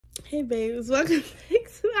Hey babes, welcome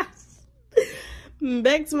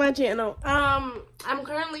back to my channel. I'm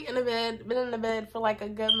currently in the bed, been in the bed for like a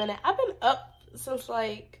good minute. I've been up since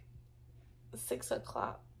like 6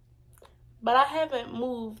 o'clock, but I haven't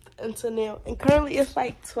moved until now, and currently it's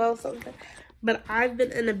like 12 something, but I've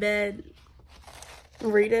been in the bed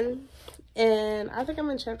reading, and I think I'm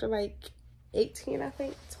in chapter like 18, I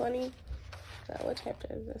think 20. So what chapter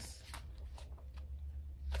is this?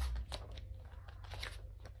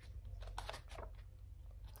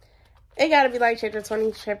 It gotta be like chapter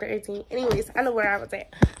 20, chapter 18. Anyways, I know where I was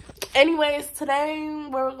at. Anyways, today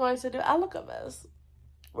what we're going to do, I look up as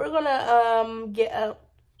we're gonna get up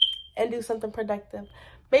and do something productive.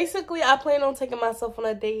 Basically, I plan on taking myself on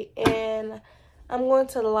a date, and I'm going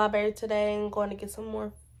to the library today and going to get some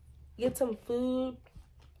food.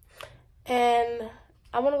 And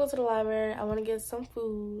I want to go to the library. I want to get some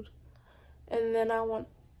food, and then I want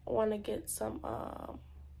to get some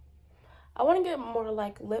I want to get more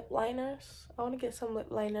like lip liners. I want to get some lip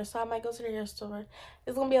liners, so I might go to the hair store.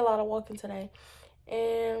 It's gonna be a lot of walking today,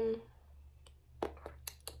 and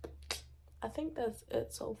I think that's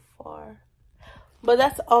it so far. But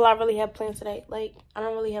that's all I really have planned today. Like, I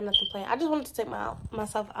don't really have nothing planned. I just wanted to take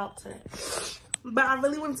myself out today. But I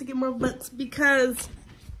really wanted to get more books because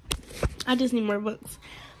I just need more books.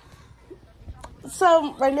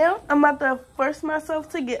 So right now, I'm about to force myself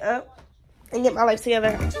to get up and get my life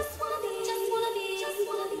together.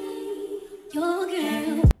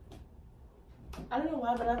 I don't know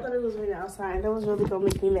why, but I thought it was raining outside, and that was really gonna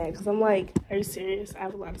make me mad because I'm like, are you serious? I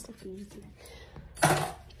have a lot of stuff to do today.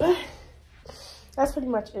 But that's pretty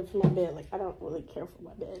much it for my bed. Like, I don't really care for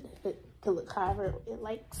my bed. It can look however it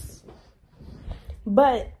likes.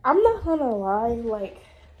 But I'm not gonna lie, like,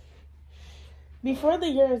 before the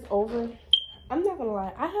year is over, I'm not gonna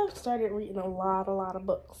lie, I have started reading a lot of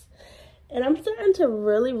books. And I'm starting to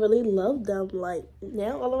really love them. Like,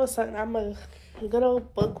 now all of a sudden I'm a good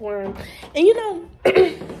old bookworm. And you know,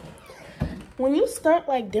 when you start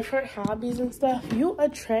like different hobbies and stuff, you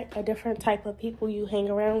attract a different type of people you hang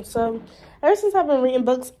around. So ever since I've been reading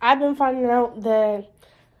books, I've been finding out that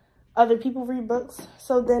other people read books.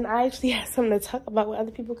 So then I actually have something to talk about with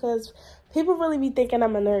other people, because people really be thinking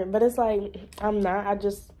I'm a nerd, but it's like, I'm not. I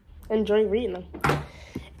just enjoy reading them.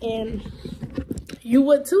 And you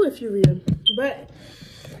would too if you read them. But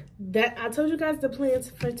that, I told you guys the plans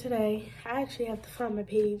for today. I actually have to find my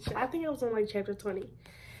page. I think I was on like chapter 20.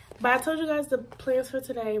 But I told you guys the plans for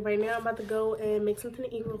today. Right now I'm about to go and make something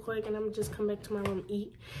to eat real quick, and I'm just come back to my room,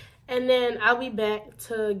 eat. And then I'll be back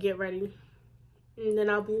to get ready. And then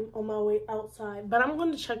I'll be on my way outside. But I'm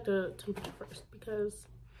going to check the temperature first, because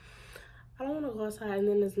I don't want to go outside and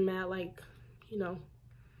then it's mad, like, you know,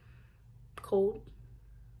 cold.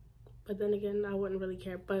 But then again, I wouldn't really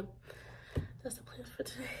care. But that's the plans for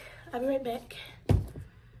today. I'll be right back.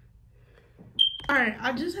 Alright,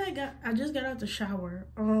 I just got out the shower.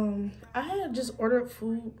 I had just ordered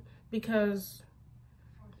food because,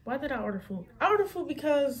 why did I order food? I ordered food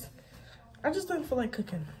because I just didn't feel like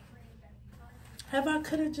cooking. I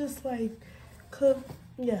could have just like cooked.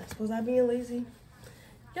 Yes, was I being lazy?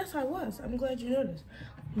 Yes, I was. I'm glad you noticed.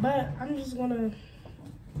 But I'm just gonna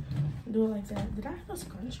do it like that. Did I have a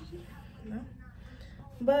scrunchie? No.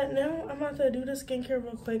 But now I'm about to do the skincare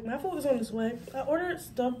real quick. My food is on its way. I ordered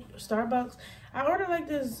Starbucks. I ordered like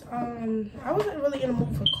this, I wasn't really in the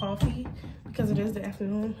mood for coffee because it is the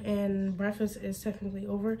afternoon and breakfast is technically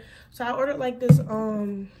over. So I ordered like this,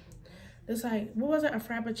 this like, what was it? A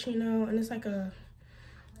Frappuccino, and it's like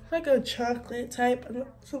a chocolate type,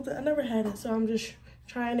 something. I never had it, so I'm just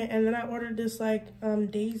trying it. And then I ordered this like,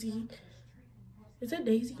 Daisy. Is it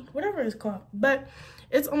Daisy? Whatever it's called. But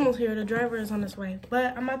it's almost here. The driver is on his way.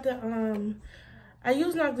 But I'm about to, I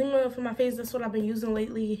use Noxzema for my face. That's what I've been using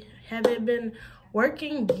lately. Have it been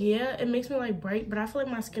working? Yeah, it makes me like bright, but I feel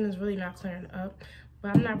like my skin is really not clearing up.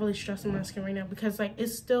 But I'm not really stressing my skin right now because like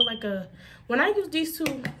it's still like a, when I use these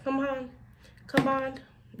two combined,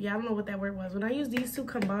 yeah, I don't know what that word was. When I use these two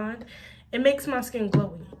combined, it makes my skin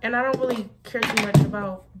glowy. And I don't really care too much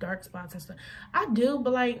about dark spots and stuff. I do,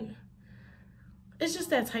 but like, it's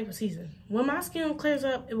just that type of season. When my skin clears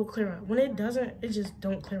up, it will clear up. When it doesn't, it just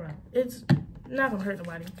don't clear up. It's not gonna hurt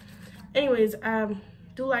nobody. Anyways, I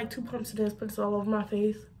do like 2 pumps of this, put this all over my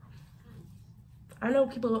face. I know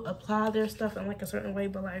people apply their stuff in like a certain way,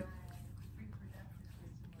 but like,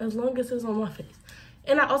 as long as it's on my face.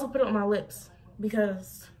 And I also put it on my lips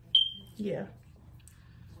because, yeah.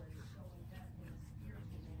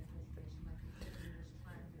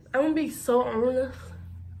 I'm gonna be so honest.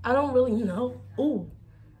 I don't really know. Ooh,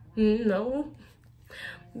 no.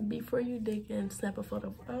 Before you dig and snap a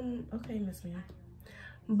photo. Okay, Miss Ma'am.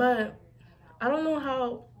 But I don't know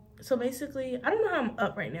how. So basically, I don't know how I'm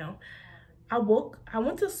up right now. I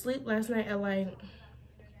went to sleep last night at like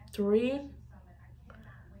 4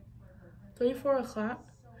 o'clock.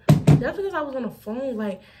 That's because I was on the phone.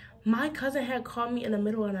 Like, my cousin had called me in the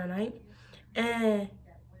middle of the night, and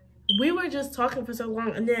we were just talking for so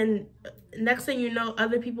long, and then next thing you know,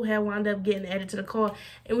 other people had wound up getting added to the call,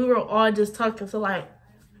 and we were all just talking. So like,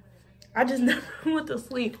 I just never went to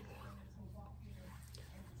sleep.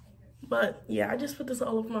 But yeah, I just put this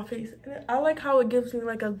all over my face, and I like how it gives me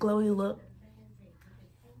like a glowy look.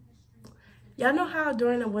 Y'all know how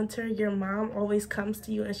during the winter your mom always comes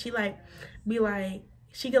to you and she like be like,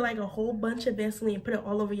 she get like a whole bunch of Vaseline and put it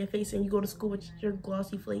all over your face, and you go to school with your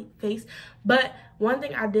glossy face. But one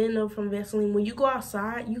thing I didn't know from Vaseline, when you go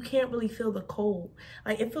outside, you can't really feel the cold.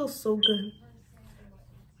 Like, it feels so good.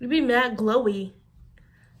 You be mad glowy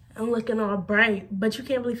and looking all bright, but you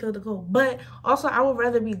can't really feel the cold. But also, I would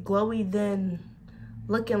rather be glowy than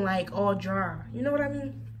looking like all dry. You know what I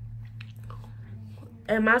mean?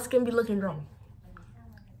 And my skin be looking dry.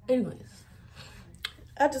 Anyways,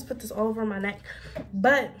 I just put this all over my neck.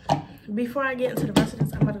 But before I get into the rest of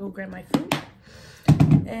this, I'm about to go grab my food.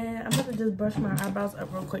 And I'm about to just brush my eyebrows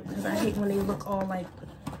up real quick because I hate when they look all like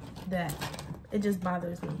that. It just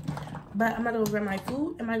bothers me. But I'm about to go grab my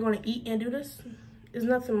food. Am I going to eat and do this? There's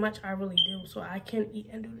nothing much I really do, so I can eat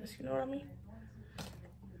and do this. You know what I mean?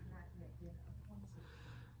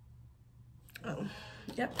 Oh,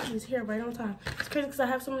 yep, he's here right on time. It's crazy because I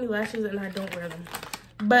have so many lashes and I don't wear them.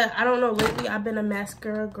 But I don't know, lately I've been a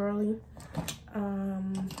mascara girly.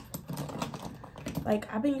 Like,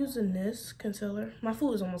 I've been using this concealer. My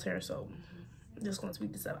food is almost here, so I'm just gonna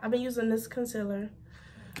speed this up. I've been using this concealer.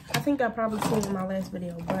 I think I probably seen it in my last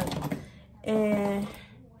video, but, and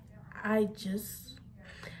I just,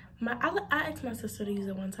 I asked my sister to use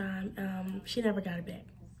it one time. She never got it back.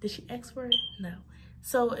 Did she ask for it? No.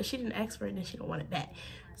 So if she didn't ask for it, then she don't want it back.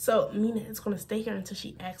 So meaning it's gonna stay here until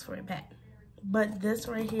she asks for it back. But this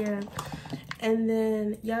right here, and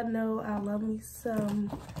then y'all know I love me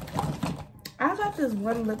some. I got this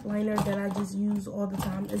one lip liner that I just use all the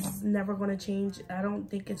time. It's never gonna change. I don't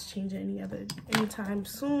think it's changing anytime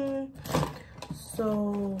soon.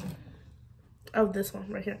 So, oh, this one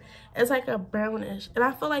right here. It's like a brownish, and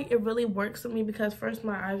I feel like it really works for me because first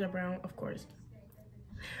my eyes are brown, of course.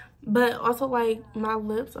 But also, like, my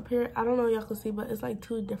lips up here, I don't know if y'all can see, but it's like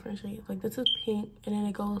two different shades. Like, this is pink, and then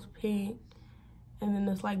it goes pink, and then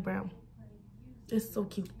it's like brown. It's so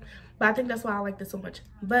cute. But I think that's why I like this so much.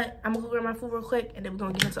 But I'm gonna go grab my food real quick, and then we're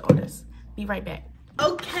gonna get into all this. Be right back.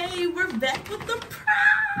 Okay, we're back with the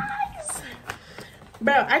prize.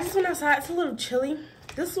 Bro, I just went outside. It's a little chilly.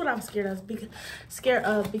 This is what I'm scared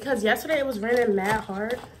of because yesterday it was raining mad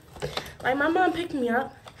hard. Like, my mom picked me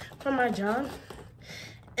up from my job,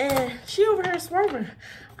 and she over there swerving.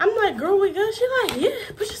 I'm like, girl, we good? She like,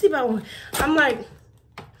 yeah, put your seatbelt on. I'm like,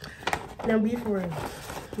 now be for real.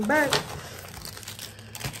 But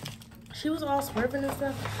she was all swerving and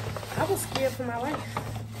stuff. I was scared for my life.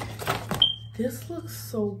 This looks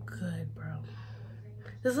so good, bro.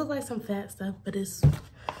 This looks like some fat stuff, but it's,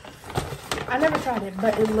 I never tried it,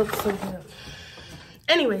 but it looks so good.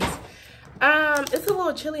 Anyways, it's a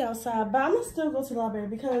little chilly outside, but I'm gonna still go to the library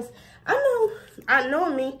because I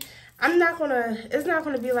know me, it's not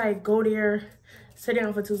gonna be like go there, sit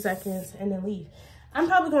down for 2 seconds, and then leave. I'm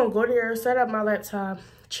probably gonna go there, set up my laptop,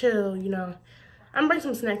 chill, you know. I'm bring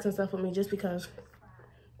some snacks and stuff with me just because.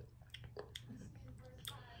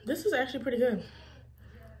 This is actually pretty good.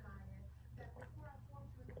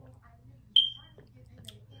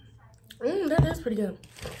 That is pretty good.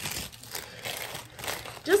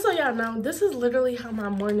 Just so y'all know, this is literally how my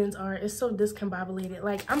mornings are. It's so discombobulated.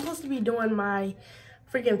 Like, I'm supposed to be doing my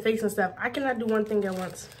freaking face and stuff. I cannot do one thing at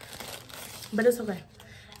once. But it's okay.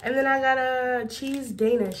 And then I got a cheese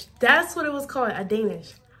Danish. That's what it was called, a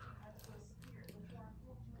Danish.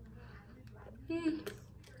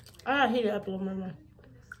 I heat it up a little more.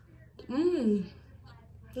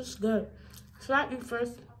 This is good. So I eat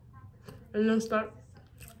first and then start.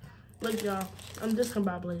 Look, y'all, I'm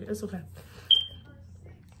discombobulated. It's okay.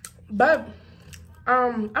 But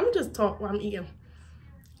I'm just talk while I'm eating.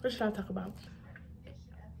 What should I talk about?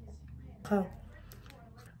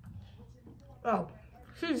 Oh,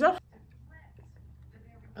 she's up.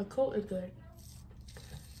 A coat is good.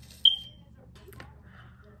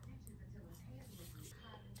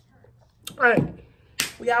 All right,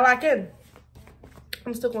 we got lock in.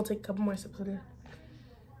 I'm still gonna take a couple more sips of this.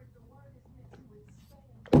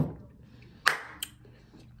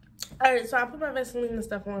 All right, so I put my Vaseline and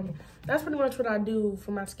stuff on. That's pretty much what I do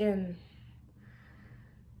for my skin.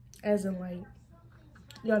 As in, like,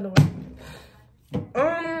 Y'all know what.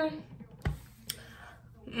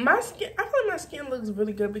 My skin, I feel like my skin looks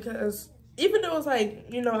really good because even though it's like,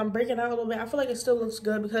 you know, I'm breaking out a little bit, I feel like it still looks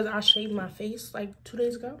good because I shaved my face like 2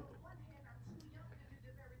 days ago.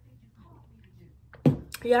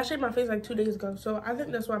 Yeah, I shaved my face like 2 days ago, so I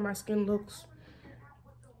think that's why my skin looks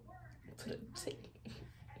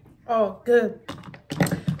oh good.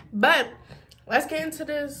 But let's get into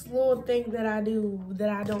this little thing that I do that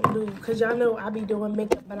I don't do, because y'all know I be doing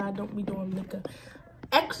makeup, but I don't be doing makeup.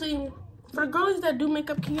 Actually, for the girls that do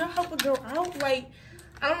makeup, can y'all help a girl out? Like,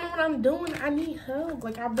 I don't know what I'm doing. I need help.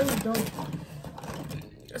 Like, I really don't.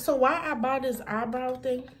 So why I bought this eyebrow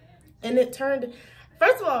thing, and it turned,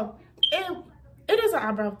 first of all, it is an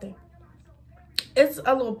eyebrow thing. It's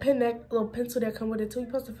a little little pencil that come with it too. You're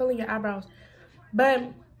supposed to fill in your eyebrows.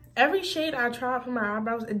 But every shade I tried for my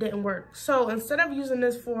eyebrows, it didn't work. So instead of using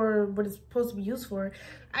this for what it's supposed to be used for,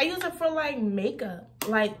 I use it for like makeup.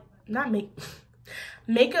 Like, not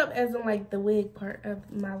makeup as in like the wig part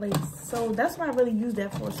of my lace. So that's what I really use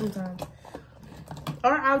that for sometimes.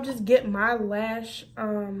 Or I'll just get my lash,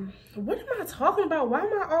 what am I talking about? Why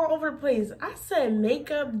am I all over the place? I said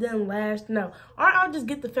makeup, then lash, no. Or I'll just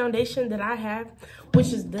get the foundation that I have, which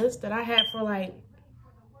is this, that I had for like,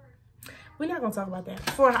 we're not gonna talk about that.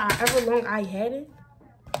 For however long I had it.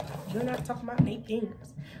 You're not talking about 8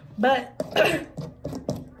 fingers. But,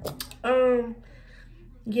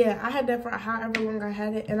 yeah, I had that for however long I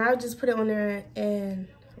had it. And I would just put it on there and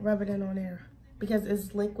rub it in on there. Because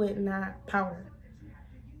it's liquid, not powder.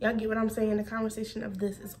 Y'all get what I'm saying? The conversation of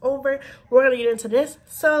this is over. We're gonna get into this.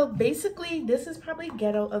 So basically, this is probably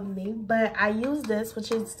ghetto of me, but I use this,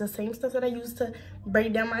 which is the same stuff that I use to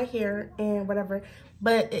braid down my hair and whatever.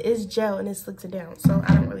 But it is gel and it slicks it down, so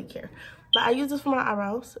I don't really care. But I use this for my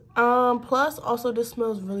eyebrows. Plus, also this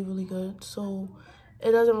smells really, really good, so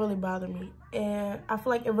it doesn't really bother me. And I feel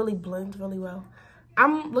like it really blends really well.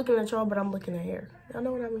 I'm looking at y'all, but I'm looking at hair. Y'all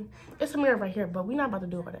know what I mean? It's a mirror right here, but we're not about to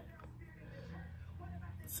do all that.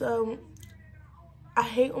 So, I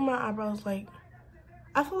hate when my eyebrows, like,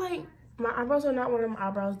 I feel like my eyebrows are not one of them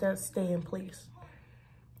eyebrows that stay in place.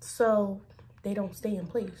 So, they don't stay in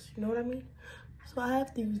place, you know what I mean? So, I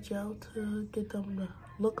have to use gel to get them to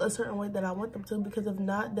look a certain way that I want them to, because if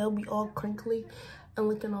not, they'll be all crinkly and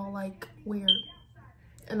looking all, like, weird.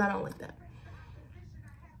 And I don't like that.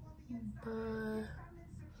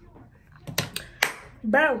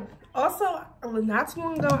 Bro, also, not too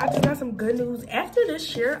long ago, I just got some good news. After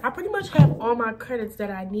this year, I pretty much have all my credits that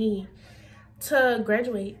I need to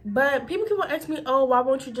graduate. But people keep on asking me, oh, why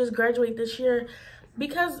won't you just graduate this year?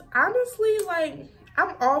 Because honestly, like,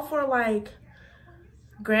 I'm all for, like,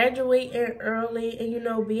 graduating early and, you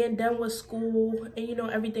know, being done with school and, you know,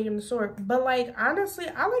 everything in the sort. But, like, honestly,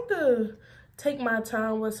 I like to take my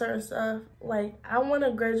time with certain stuff. Like, I want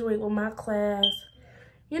to graduate with my class.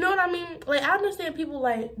 You know what I mean? Like, I understand people,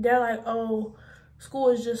 like, they're like, oh, school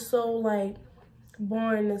is just so, like,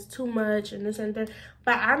 boring. It's too much and this and that.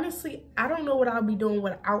 But honestly, I don't know what I'll be doing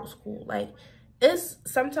without school. Like,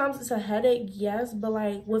 sometimes it's a headache, yes. But,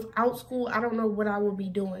 like, without school, I don't know what I will be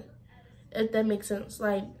doing. If that makes sense.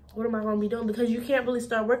 Like, what am I going to be doing? Because you can't really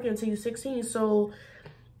start working until you're 16. So,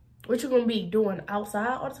 what you going to be doing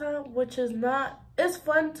outside all the time? Which is not, it's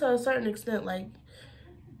fun to a certain extent. Like,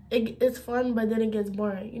 it's fun, but then it gets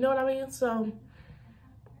boring. You know what I mean? So,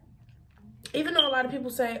 even though a lot of people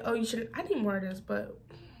say, oh, you should, I need more of this, but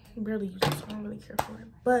I barely use it, so I don't really care for it.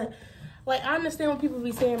 But, like, I understand what people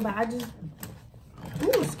be saying, but I just,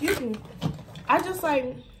 ooh, excuse me. I just,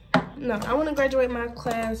 like, no, I want to graduate my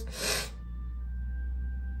class.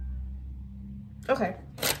 Okay.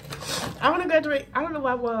 I want to graduate, I don't know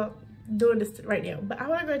why I'm doing this right now, but I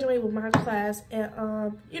want to graduate with my class,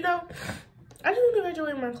 and, you know, I just want to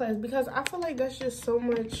graduate my class because I feel like that's just so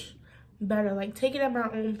much better. Like, take it at my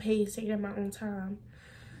own pace, take it at my own time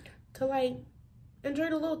to, like,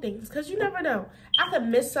 enjoy the little things. Because you never know. I could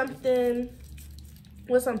miss something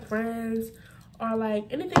with some friends or, like,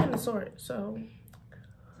 anything in the sort. So,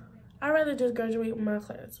 I'd rather just graduate with my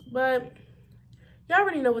class. But, y'all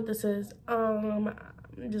already know what this is. I'm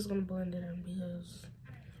just going to blend it in because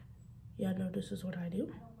y'all know this is what I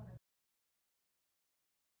do.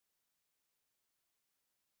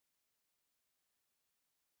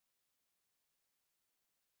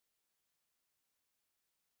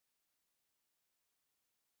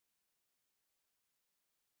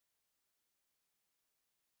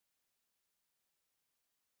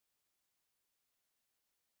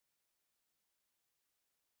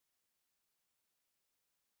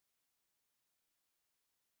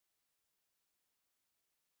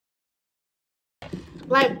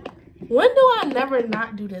 Like, When do I never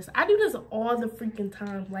not do this? I do this all the freaking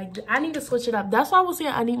time. Like, I need to switch it up. That's why I was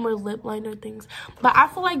saying I need more lip liner things. But I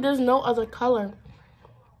feel like there's no other color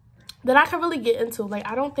that I can really get into. Like,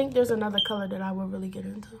 I don't think there's another color that I would really get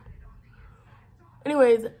into.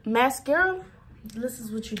 Anyways, mascara, this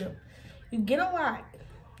is what you do. You get a lot.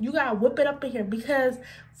 You gotta whip it up in here because,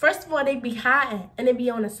 first of all, they be hiding and they be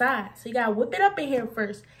on the side. So you gotta whip it up in here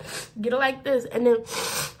first. Get it like this and then,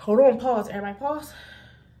 hold on, pause. Everybody pause.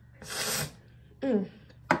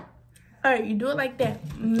 Alright, you do it like that.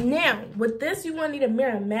 Now, with this, you gonna need a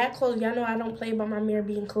mirror. Mad close. Y'all know I don't play about my mirror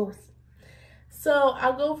being close. So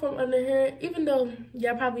I'll go from under here, even though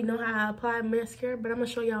y'all probably know how I apply mascara, but I'm gonna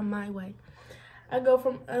show y'all my way. I go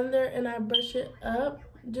from under and I brush it up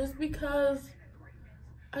just because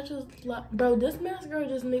I just love, bro, this mascara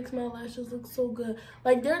just makes my lashes look so good.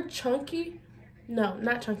 Like, they're chunky. No,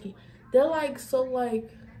 not chunky. They're like, so like,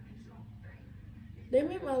 they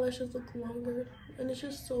make my lashes look longer. And it's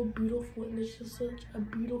just so beautiful. And it's just such a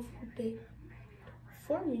beautiful thing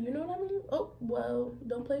for me. You know what I mean? Oh, well,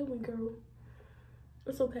 don't play with me, girl.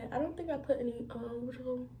 It's okay. I don't think I put any, what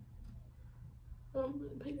you call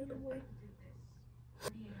painted away.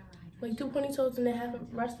 Like 2 ponytails and then have the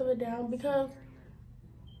rest of it down because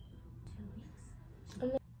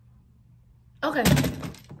okay.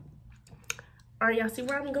 Alright, y'all see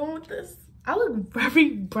where I'm going with this? I look very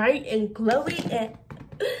bright and glowy and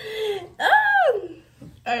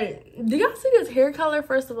alright, do y'all see this hair color?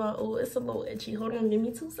 First of all, oh, it's a little itchy. Hold on, give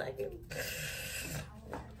me 2 seconds.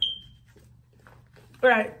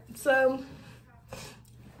 Alright, so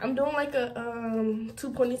I'm doing like a 2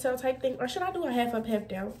 ponytail type thing, or should I do a half up, half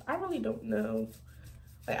down? I really don't know.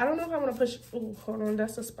 Like, I don't know if I want to push. Oh, hold on,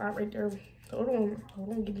 that's the spot right there. Hold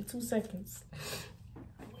on, give me 2 seconds.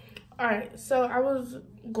 All right, so I was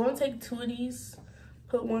going to take 2 of these,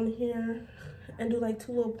 put one here, and do like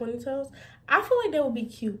 2 little ponytails. I feel like that would be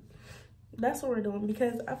cute. That's what we're doing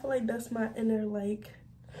because I feel like that's my inner, like,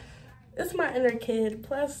 it's my inner kid.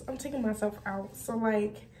 Plus, I'm taking myself out, so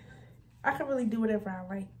like, I can really do whatever I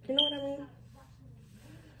like. You know what I mean?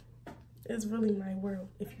 It's really my world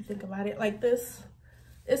if you think about it like this.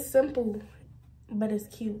 It's simple, but it's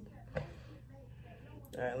cute.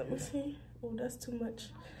 All right, let me see. Oh, that's too much.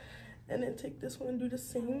 And then take this one and do the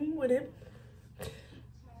same with it.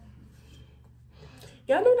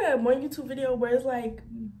 Y'all know that one YouTube video where it's like,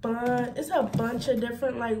 it's a bunch of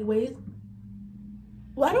different like ways.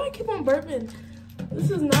 Why do I keep on burping?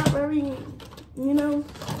 This is not very, you know,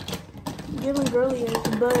 giving girly,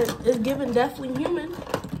 but it's giving definitely human.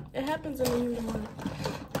 It happens in the human world.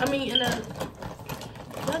 I mean, in a,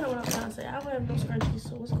 y'all know what I'm trying to say. I don't have no scrunchies,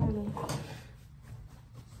 so what's going on?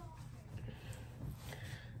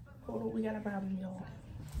 Hold on, we got a problem, y'all.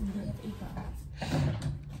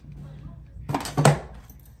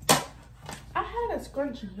 I had a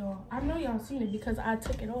scrunchie, y'all. I know y'all seen it because I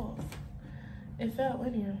took it off. It fell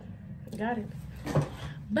in here. Got it.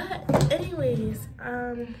 But anyways,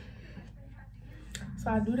 so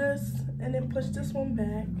I do this and then push this one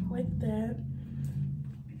back like that.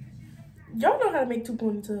 Y'all know how to make 2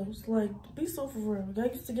 ponytails. Like, be so for real. Y'all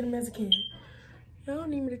used to get them as a kid. Y'all don't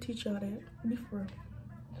need me to teach y'all that. Be for real.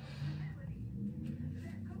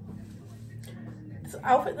 This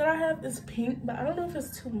outfit that I have is pink, but I don't know if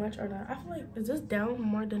it's too much or not. I feel like, is this down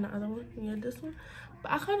more than the other one? Yeah, this one.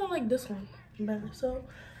 But I kind of like this one better. So,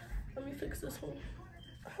 let me fix this one.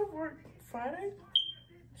 I have work Friday.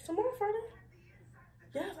 Tomorrow Friday?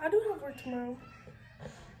 Yes, I do have work tomorrow.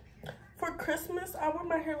 For Christmas, I wear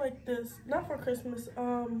my hair like this. Not for Christmas.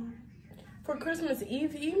 For Christmas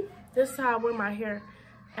Eve, this is how I wear my hair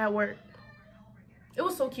at work. It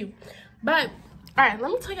was so cute. But, alright,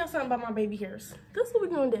 let me tell y'all something about my baby hairs. This is what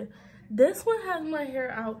we're gonna do. This one has my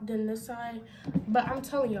hair out than this side. But I'm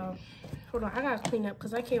telling y'all, hold on, I gotta clean up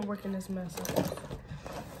because I can't work in this mess.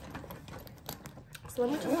 So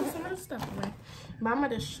let me just put some of this stuff away. But I'm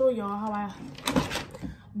gonna show y'all how I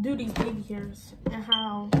do these baby hairs and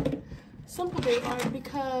how simple they are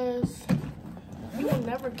because you will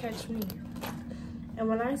never catch me. And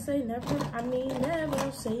when I say never, I mean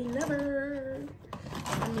never. Say never.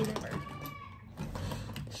 I mean never.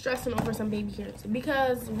 Stressing over some baby hairs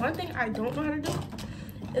because one thing I don't know how to do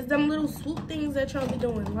is them little swoop things that y'all be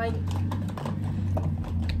doing. Like,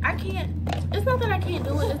 I can't, it's not that I can't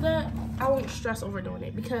do it, it's that I won't stress over doing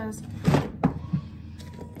it because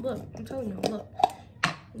look, I'm telling you, look,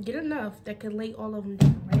 get enough that can lay all of them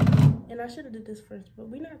down, right? And I should have did this first, but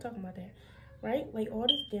we're not talking about that, right? Lay all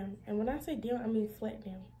this down. And when I say down, I mean flat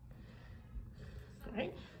down,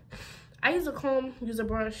 right? I use a comb, use a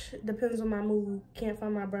brush, depends on my mood. Can't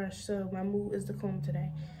find my brush, so my mood is the comb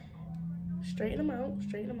today. Straighten them out,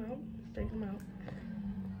 straighten them out, straighten them out.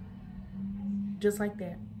 Just like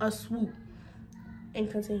that. A swoop. And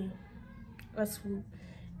continue. A swoop.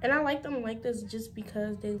 And I like them like this just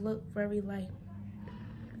because they look very light.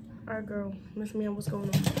 Alright, girl. Miss Mia, what's going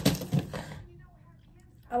on?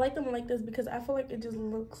 I like them like this because I feel like it just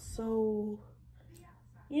looks so,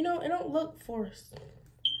 you know, it don't look forced.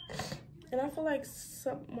 And I feel like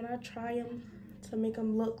when I try them to make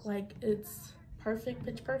them look like it's perfect,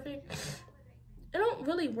 pitch perfect, it don't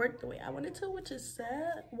really work the way I want it to, which is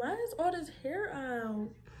sad. Why is all this hair out?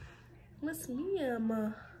 Miss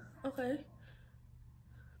Mia. Okay.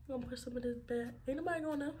 I'm gonna push some of this back. Ain't nobody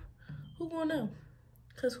gonna know. Who gonna know?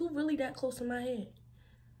 Cause who really that close to my head?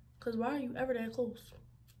 Cause why are you ever that close?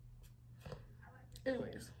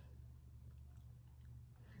 Anyways,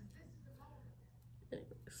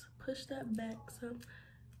 push that back so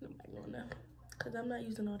nobody gonna know. Cause I'm not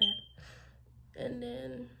using all that. And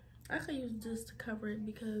then I could use this to cover it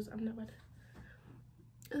because I'm not about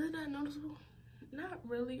to. Isn't that noticeable? Not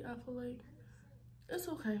really. I feel like it's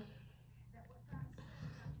okay.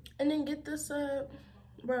 And then get this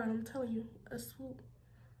bro, I'm telling you, a swoop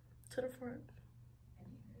to the front.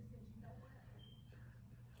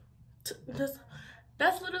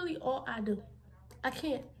 That's literally all I do. I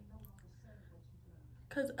can't,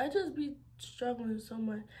 cause I just be struggling so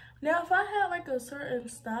much. Now, if I had like a certain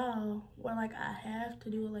style where like I have to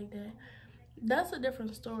do it like that, that's a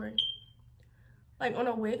different story. Like on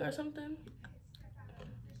a wig or something,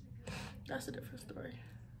 that's a different story.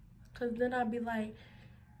 Cause then I'd be like,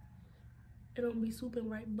 it don't be swooping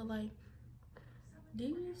right, but like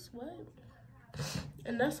these, what?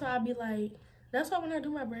 And that's why I be like, that's why when I do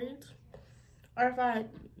my braids, or if I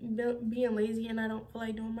being lazy and I don't feel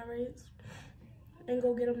like doing my braids and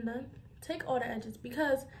go get them done, take all the edges,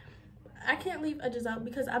 because I can't leave edges out,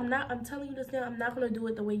 because I'm telling you this now, I'm not gonna do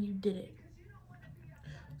it the way you did it.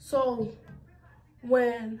 So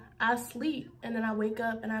when I sleep and then I wake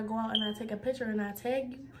up and I go out and I take a picture and I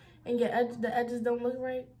tag you and the edges don't look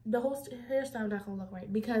right, the whole hairstyle not gonna look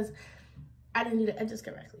right because I didn't do the edges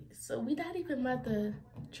correctly. So we not even about to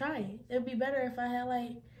try it. It'd be better if I had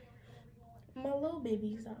like my little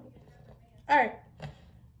babies out. All right.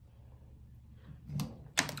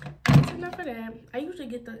 That's enough of that. I usually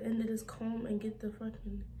get the end of this comb and get the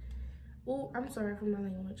fucking, oh, I'm sorry for my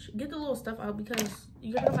language. Get the little stuff out because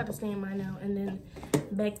you're gonna have to stay in mine now. And then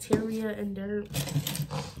bacteria and dirt.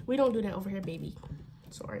 We don't do that over here, baby.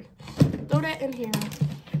 Sorry. Throw that in here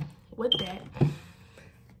with that.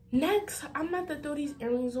 Next, I'm about to throw these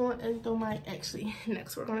earrings on and throw my, actually,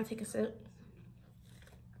 next we're gonna take a sip.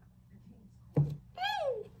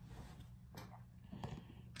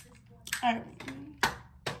 Alright.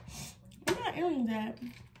 Where my earrings at?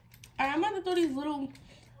 Alright, I'm about to throw these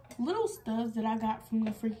little studs that I got from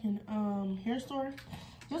the freaking hair store.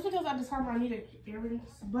 Just because at the time I needed earrings.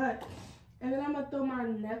 But, and then I'm gonna throw my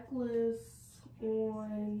necklace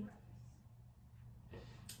on.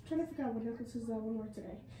 I'm trying to figure out what necklaces I want to wear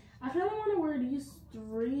today. I kind of want to wear these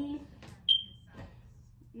 3.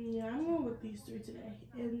 Yeah, I'm going with these 3 today.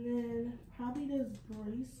 And then probably this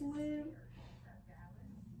bracelet.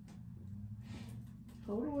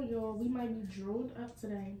 Hold on, y'all. We might be drilled up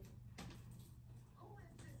today.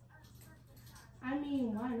 I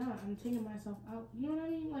mean, why not? I'm taking myself out. You know what I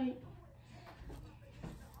mean? Like,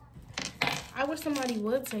 I wish somebody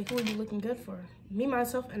would say, who are you looking good for? Me,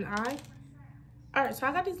 myself, and I. Alright, so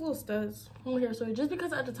I got these little studs from here. So just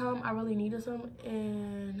because at the time I really needed some,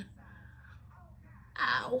 and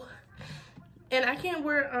ow. And I can't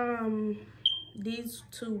wear these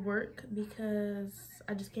to work because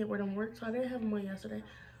I just can't wear them to work. So I didn't have them on yesterday.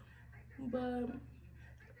 But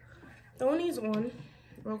throwing these on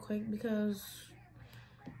real quick because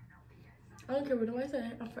I don't care what nobody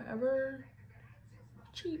say. I'm forever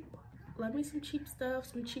cheap. Love me some cheap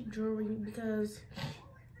stuff, some cheap jewelry, because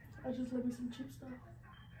I just love me some cheap stuff.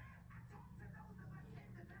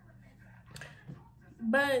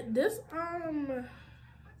 But this hold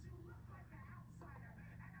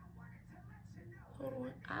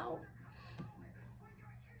on, out.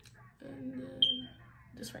 And then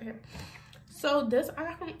this right here. So this I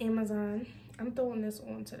got from Amazon. I'm throwing this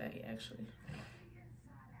on today, actually.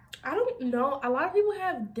 I don't know. A lot of people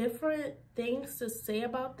have different things to say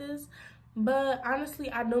about this, but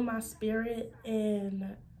honestly, I know my spirit,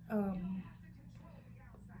 and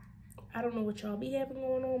I don't know what y'all be having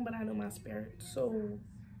going on, but I know my spirit. So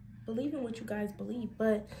believe in what you guys believe.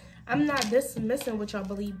 But I'm not dismissing what y'all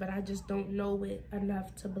believe, but I just don't know it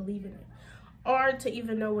enough to believe in it or to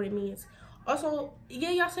even know what it means. Also,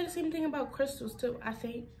 yeah, y'all say the same thing about crystals too, I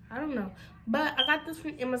think. I don't know. But I got this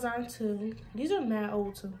from Amazon too. These are mad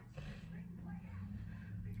old too.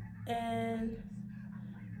 And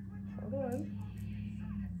hold on.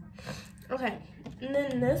 Okay, and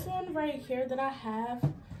then this one right here that I have,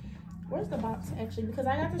 where's the box actually? Because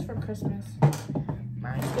I got this for Christmas.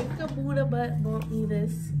 My Kika Buddha butt bought me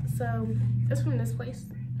this. So it's from this place.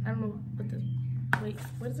 I don't know what this, wait,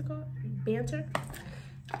 what is it called? Banter?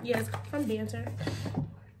 Yeah, it's from Banter.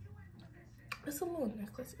 It's a little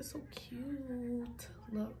necklace. It's so cute.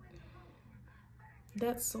 Look.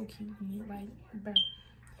 That's so cute to me. Like, bro.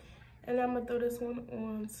 And I'm gonna throw this one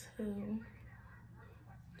on too.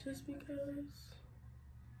 Just because.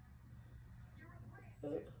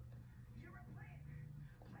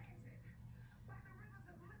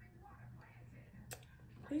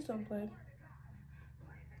 Please don't play.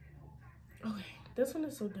 Okay, this one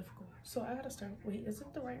is so difficult. So I gotta start. Wait, is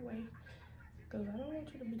it the right way? Because I don't want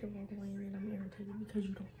you to be the wrong way and then I'm irritated because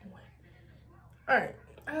you don't know it. Alright,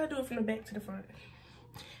 I gotta do it from the back to the front.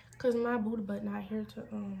 Because my booty butt not here to,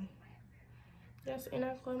 yes, and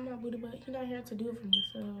I call him my booty butt. He's not here to do it for me,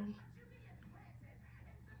 so.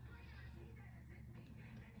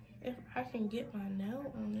 If I can get my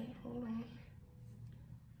nail on it, hold on.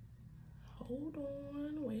 Hold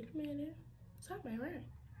on, wait a minute. Stop my right.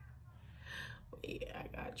 Wait, I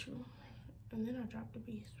got you. And then I dropped the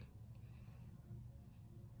piece.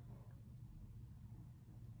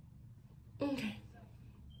 Okay.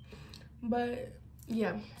 But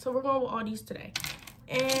yeah, so we're going with all these today.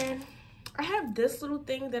 And I have this little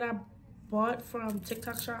thing that I bought from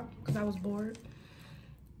TikTok shop because I was bored.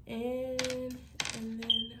 And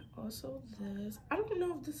then also this. I don't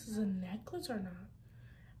know if this is a necklace or not.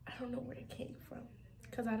 I don't know where it came from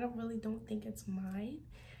because I don't think it's mine.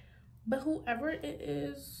 But whoever it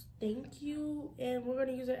is, thank you. And we're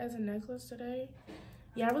gonna use it as a necklace today.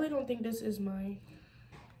 Yeah, I really don't think this is mine.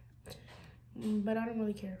 But I don't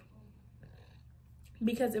really care.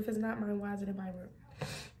 Because if it's not mine, why is it in my room?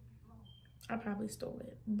 I probably stole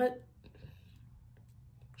it. But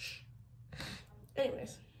shh.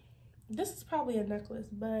 Anyways, this is probably a necklace,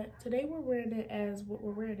 but today we're wearing it as what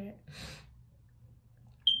we're wearing it.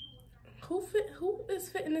 Who is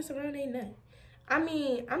fitting this around their neck? I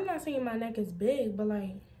mean, I'm not saying my neck is big, but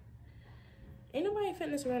like, ain't nobody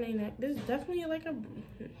fitting this around their neck. This is definitely like a,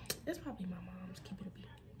 it's probably my mom's. Keep it a beat.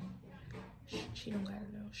 Shh, she don't gotta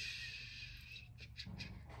know. Shh.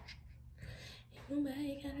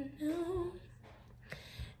 Nobody gotta know.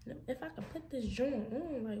 If I could put this joint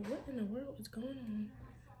on, like, what in the world is going on?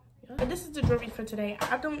 But this is the jewelry for today.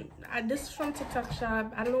 This is from TikTok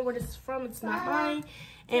shop. I don't know where this is from. It's not mine.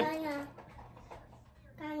 And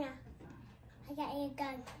Donna, I got you a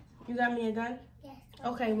gun. You got me a gun? Yes.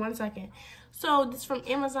 Okay, 1 second. So this is from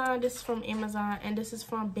Amazon. This is from Amazon, and this is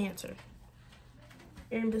from Banter.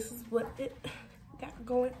 And this is what it got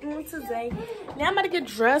going on today. Now I'm about to get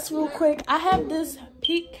dressed real quick. I have this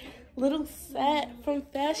pink little set from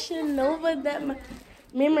Fashion Nova that my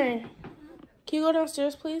Mimmer. Can you go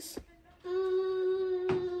downstairs, please?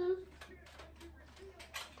 No.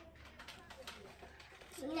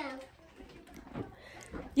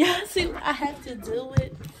 Yeah, see what I have to do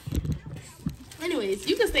with. Anyways,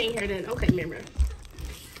 you can stay in here then. Okay, remember.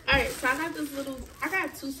 Alright, so I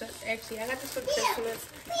got 2 sets actually. I got this for the Christmas.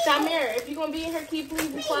 Shamir, if you're gonna be in here, can you please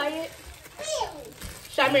be quiet?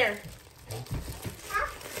 Shamir.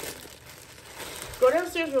 Go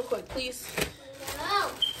downstairs real quick, please.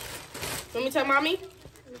 No. Let me tell mommy?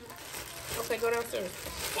 Okay, go downstairs.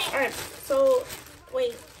 Alright, so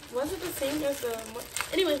wait, was it the same as the,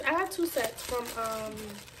 anyways, I got 2 sets from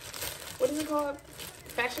what is it called?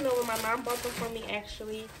 Fashion Nova. My mom bought them for me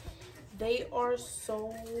actually. They are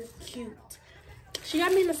so cute. She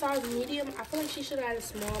got me in a size medium. I feel like she should have had a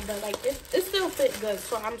small, but like it still fit good,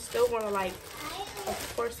 so I'm still gonna like,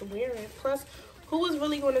 of course, wear it. Plus, who was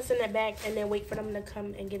really gonna send it back and then wait for them to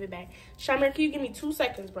come and give it back? Shamir, can you give me 2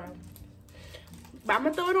 seconds, bro? But I'm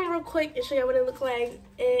gonna throw it on real quick and show you what it look like,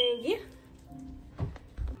 and yeah.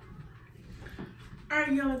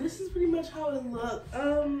 Alright, y'all, this is pretty much how it look. I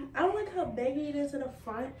don't like how baggy it is in the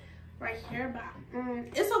front right here, but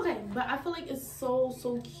it's okay. But I feel like it's so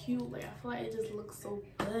cute. Like, I feel like it just looks so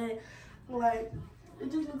good. Like, it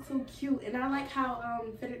just looks so cute. And I like how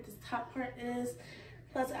fitted this top part is.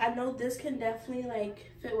 Plus, I know this can definitely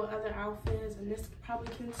like fit with other outfits, and this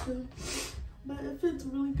probably can too. But it fits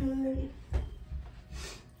really good.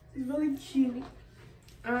 It's really cute.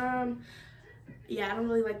 Yeah, I don't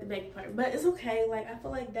really like the baggy part, but it's okay. Like, I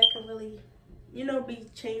feel like that could really, you know, be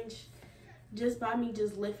changed just by me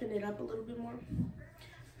just lifting it up a little bit more.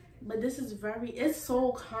 But this is it's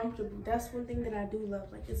so comfortable. That's one thing that I do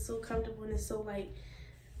love. Like, it's so comfortable and it's so like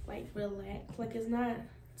relaxed. Like, it's not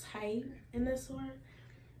tight in this sort,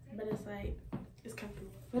 but it's like, it's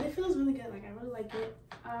comfortable. But it feels really good. Like, I really like it.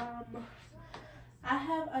 I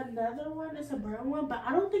have another one. It's a brown one, but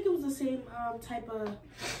I don't think it was the same type of,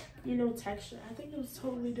 you know, texture. I think it was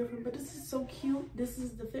totally different. But this is so cute. This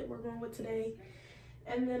is the fit we're going with today.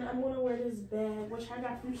 And then I'm gonna wear this bag, which I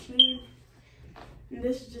got from Shein. And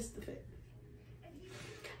this is just the fit.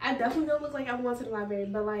 I definitely don't look like I'm going to the library,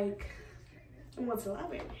 but like, I'm going to the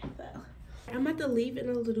library. So I'm about to leave in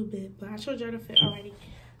a little bit, but I showed y'all the fit already.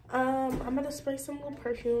 I'm gonna spray some little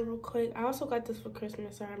perfume real quick. I also got this for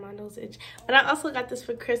Christmas. Sorry, my nose itch. But I also got this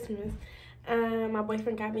for Christmas. My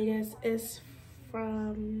boyfriend got me this. It's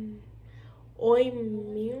from Oi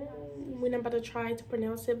Meal. We're not about to try to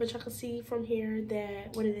pronounce it, but y'all can see from here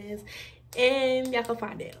that what it is, and y'all can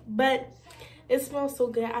find it. But it smells so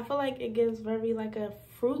good. I feel like it gives very like a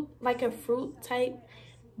fruit type,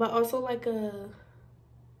 but also like a,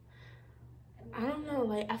 I don't know,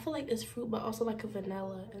 like I feel like it's fruit but also like a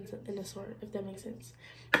vanilla in a sort, if that makes sense.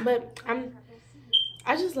 But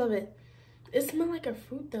I just love it. It smells like a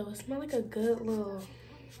fruit though. It smells like a good little,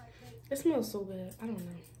 it smells so good. I don't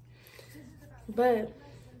know, but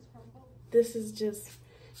this is just,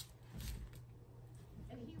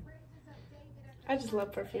 I just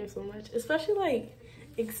love perfume so much, especially like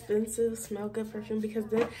expensive smell good perfume, because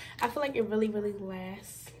then I feel like it really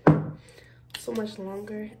lasts so much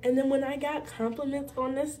longer. And then when I got compliments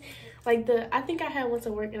on this, like I think I had one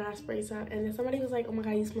to work and I sprayed some, and then somebody was like, oh my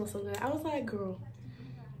god, you smell so good. I was like, girl,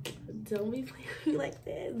 don't be playing with me like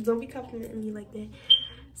that. Don't be complimenting me like that.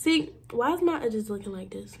 See, why is my edges looking like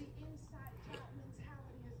this?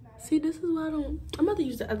 See, this is why I'm about to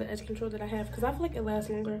use the other edge control that I have, because I feel like it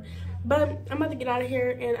lasts longer. But I'm about to get out of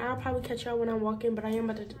here, and I'll probably catch y'all when I'm walking, but I am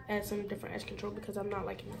about to add some different edge control because I'm not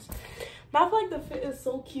liking this. But I feel like the fit is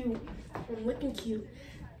so cute. I'm looking cute,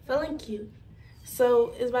 feeling cute.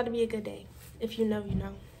 So it's about to be a good day. If you know, you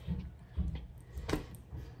know.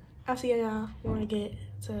 I'll see y'all when I get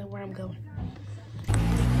to where I'm going.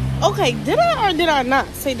 Okay, did I or did I not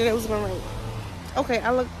say that it was gonna rain? Okay,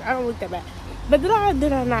 I don't look that bad. But did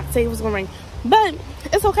I not say it was gonna rain? But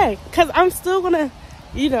it's okay, because I'm still gonna,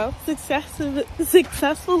 you know,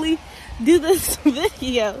 successfully do this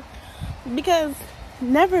video, because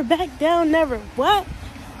never back down, never. What?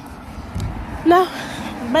 No,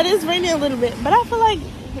 but it's raining a little bit. But I feel like,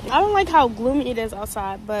 I don't like how gloomy it is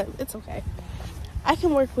outside, but it's okay. I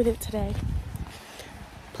can work with it today.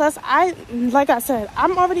 Plus, like I said,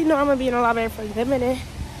 I'm already know I'm gonna be in the library for a good minute.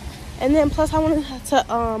 And then plus I wanted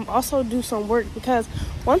to also do some work, because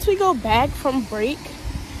once we go back from break,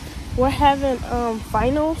 we're having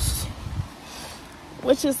finals,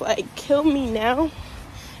 which is like kill me now.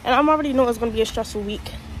 And I'm already know it's gonna be a stressful week,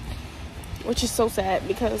 which is so sad,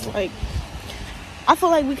 because like I feel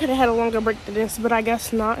like we could have had a longer break than this, but I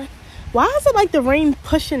guess not. Why is it like the rain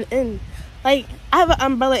pushing in? Like I have an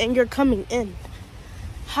umbrella and you're coming in.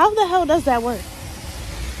 How the hell does that work?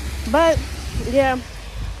 But yeah,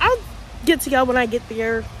 I'll get to y'all when I get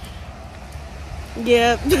there.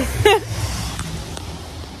 Yeah.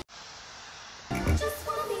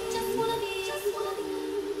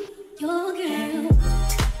 Your girl.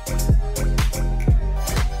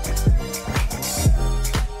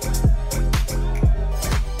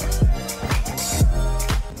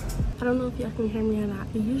 I don't know if y'all can hear me or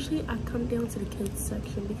not, but usually I come down to the kids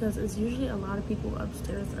section because it's usually a lot of people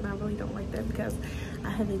upstairs, and I really don't like that because I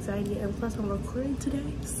have anxiety, and plus I'm recording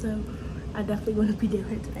today, so I definitely want to be down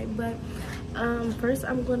here today. But first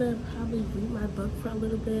I'm gonna probably read my book for a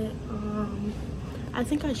little bit. I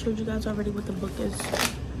think I showed you guys already what the book is.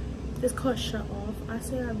 It's called Shut Off. I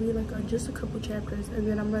say I read like just a couple chapters, and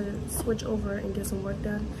then I'm gonna switch over and get some work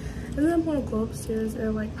done, and then I'm gonna go upstairs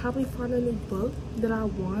and like probably find a new book that I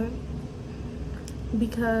want,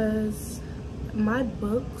 because my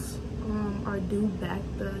books are due back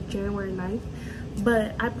the January 9th,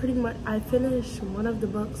 but I finished one of the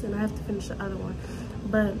books and I have to finish the other one.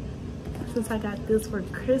 But since I got this for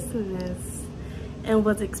Christmas and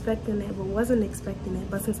was expecting it but wasn't expecting it,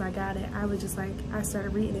 but since I got it, I was just like, I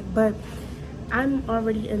started reading it. But I'm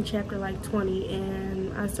already in chapter like 20,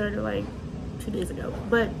 and I started like 2 days ago,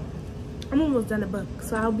 but I'm almost done the book,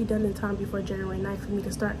 so I'll be done in time before January 9th for me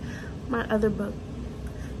to start my other book.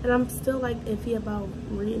 And I'm still like iffy about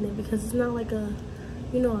reading it because it's not like a,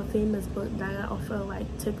 you know, a famous book that I got off of like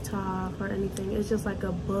TikTok or anything. It's just like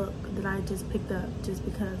a book that I just picked up just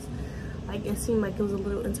because like it seemed like it was a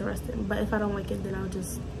little interesting. But if I don't like it, then I'll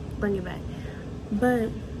just bring it back. But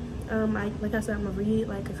like I said, I'm gonna read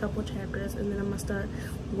like a couple chapters, and then I'm gonna start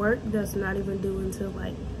work that's not even due until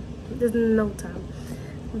like, there's no time.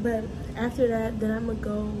 But after that, then I'm gonna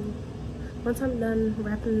go, once I'm done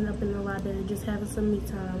wrapping it up in the library, just having some me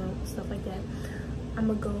time and stuff like that, I'm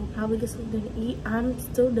gonna go probably get something to eat. I'm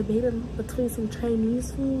still debating between some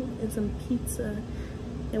Chinese food and some pizza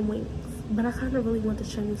and wings. But I kind of really want the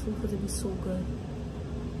Chinese food because it'd be so good.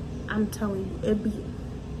 I'm telling you,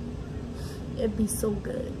 it'd be so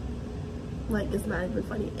good. Like, it's not even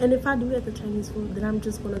funny. And if I do get the Chinese food, then I'm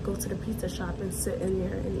just gonna go to the pizza shop and sit in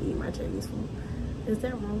there and eat my Chinese food. Is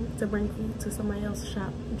that wrong to bring food to somebody else's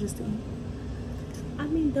shop just to eat? I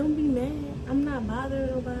mean, don't be mad. I'm not bothering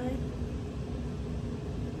nobody.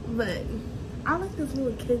 But I like this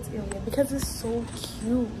little kids area because it's so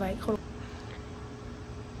cute. Like, hold on.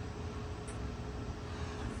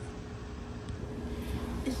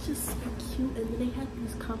 It's just so cute, and then they have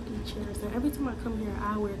these comfy chairs. And every time I come here,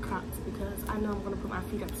 I wear Crocs because I know I'm gonna put my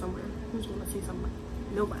feet up somewhere. Who's gonna see something?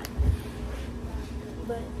 Nobody.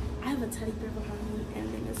 But I have a teddy bear behind me,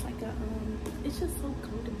 and then it's like a it's just so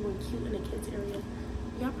comfortable and cute in the kids area.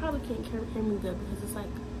 Y'all probably can't hear me good because it's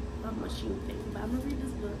like a machine thing. But I'm gonna read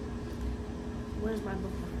this book. Where's my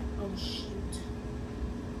book? Oh shoot.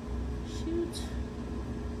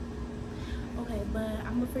 Okay, but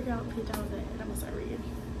I'm gonna figure out page I was at and I'm gonna start reading.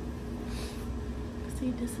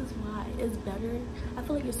 See, this is why it's better. I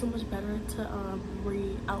feel like it's so much better to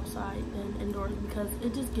read outside than indoors because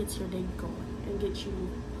it just gets your day going and gets you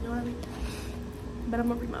moving. You know what I mean? But I'm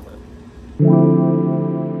gonna read my book.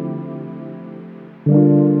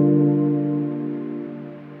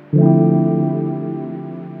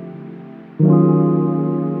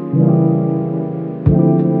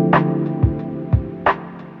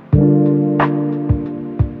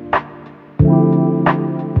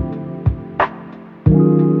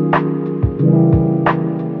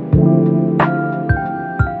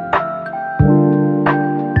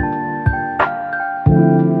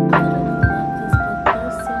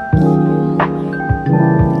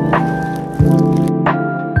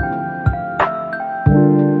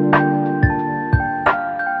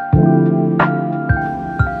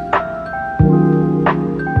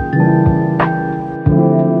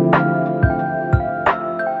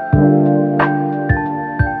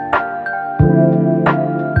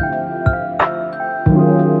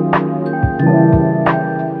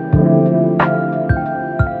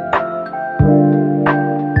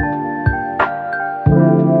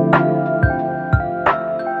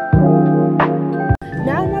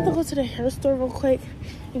 To the hair store real quick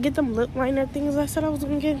and get them lip liner things I said I was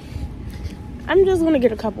gonna get. I'm just gonna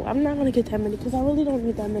get a couple. I'm not gonna get that many because I really don't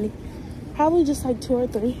need that many. Probably just like 2 or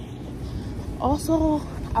 3. Also,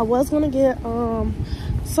 I was gonna get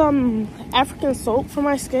some African soap for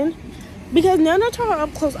my skin because now that y'all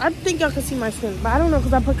up close, I think y'all can see my skin, but I don't know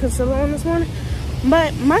because I put concealer on this morning.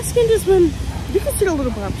 But my skin just been, you can see the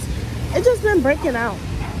little bumps. It just been breaking out.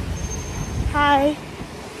 Hi.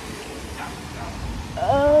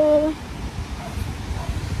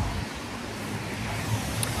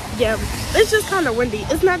 Yeah, it's just kind of windy.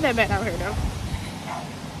 It's not that bad out here though.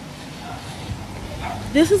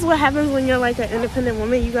 This is what happens when you're like an independent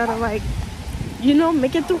woman. You gotta like, you know,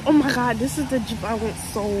 make it through. Oh my god, this is the Jeep I want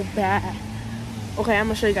so bad. Okay, I'm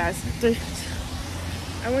gonna show you guys. 3, 2.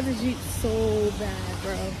 I want the Jeep so bad,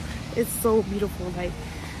 bro. It's so beautiful. Like,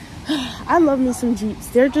 I love me some Jeeps.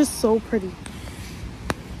 They're just so pretty.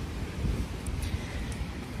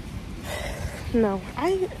 No,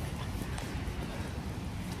 I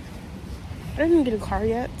didn't get a car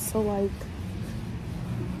yet, so like,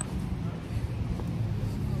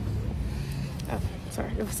 oh,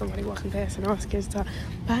 sorry, there was somebody walking past and I was scared to talk.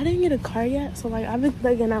 But I didn't get a car yet, so like, I've been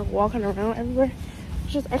like out walking around everywhere.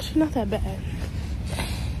 It's just actually not that bad.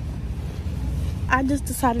 I just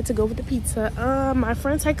decided to go with the pizza. My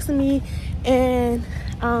friend texted me and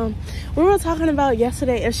we were talking about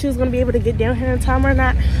yesterday if she was gonna be able to get down here in time or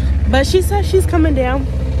not. But she said she's coming down.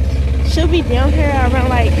 She'll be down here around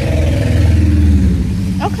like,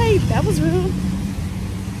 okay, that was rude.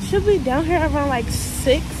 She'll be down here around like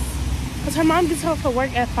 6. Because her mom gets off for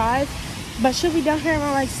work at 5. But she'll be down here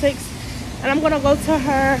around like 6. And I'm going to go to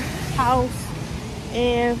her house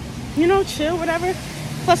and, you know, chill, whatever.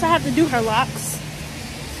 Plus I have to do her locks.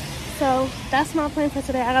 So that's my plan for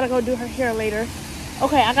today. I got to go do her hair later.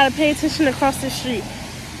 Okay, I got to pay attention across the street.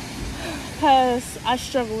 Because I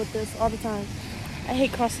struggle with this all the time. I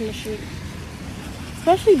hate crossing the street.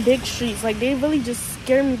 Especially big streets. Like, they really just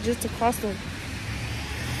scare me just to cross them.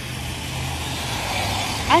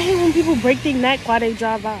 I hate when people break their neck while they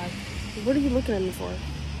drive by. What are you looking at me for?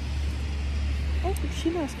 Oh,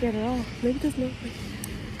 she's not scared at all. Maybe there's no...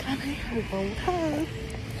 Come here, I'm going with her.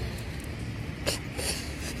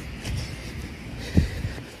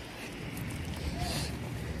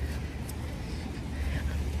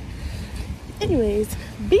 Anyways,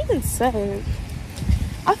 being said,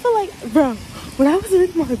 I feel like, bro, when I was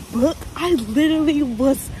reading my book, I literally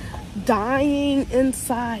was dying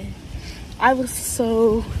inside. I was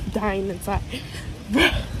so dying inside.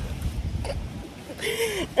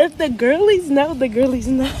 If the girlies know, the girlies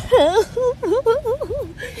know.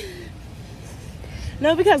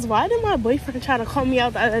 No, because why did my boyfriend try to call me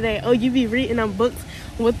out the other day? Oh, you be reading them books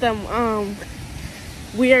with them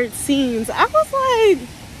weird scenes. I was like,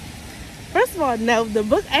 first of all, no, the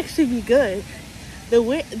book actually be good. The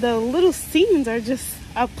little scenes are just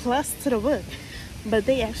a plus to the book, but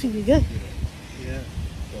they actually be good. Yeah.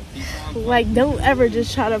 Like, don't ever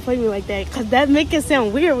just try to play me like that, because that make it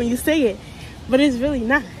sound weird when you say it, but it's really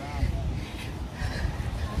not.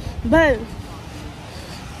 But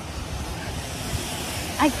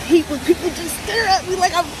I hate when people just stare at me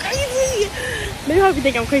like I'm crazy. They probably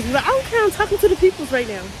think I'm crazy, but I don't care. I'm talking to the peoples right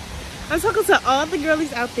now. I'm talking to all the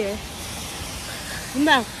girlies out there.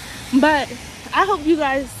 No, but I hope you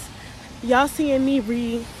guys, y'all seeing me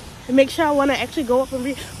read, and make sure I want to actually go up and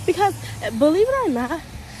read, because believe it or not,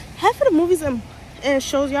 half of the movies and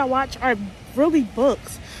shows y'all watch are really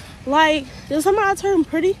books. Like, there's something I Turn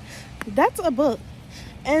Pretty, that's a book,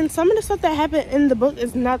 and some of the stuff that happened in the book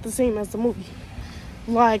is not the same as the movie.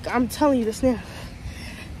 Like, I'm telling you this now,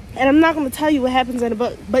 and I'm not going to tell you what happens in the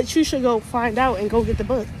book, but you should go find out and go get the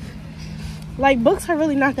book. Like, books are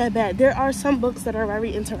really not that bad. There are some books that are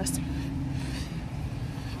very interesting.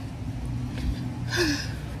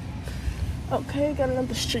 Okay, got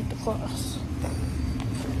another street to cross.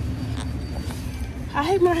 I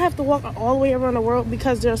hate when I have to walk all the way around the world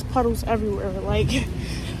because there's puddles everywhere. Like,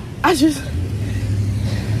 I'm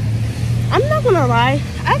not gonna lie,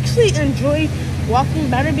 I actually enjoy walking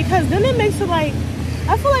better, because then it makes it like,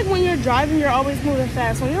 I feel like when you're driving, you're always moving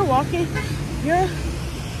fast. When you're walking, you're,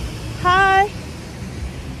 hi.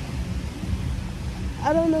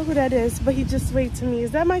 I don't know who that is, but he just waved to me.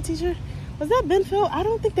 Is that my teacher? Was that Benfield? I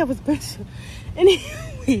don't think that was Benfield.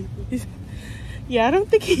 Anyway, yeah, I don't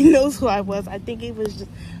think he knows who I was. I think he was just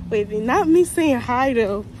waving. Not me saying hi,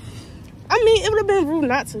 though. I mean, it would have been rude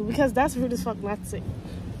not to, because that's rude as fuck not to say.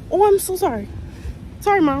 Oh, I'm so sorry.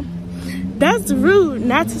 Sorry, Mom. That's rude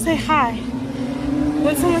not to say hi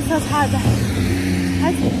when someone says hi back.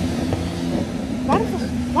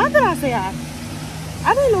 Why did I say hi?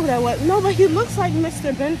 I didn't know who that was. No, but he looks like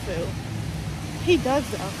Mr. Benfield. He does,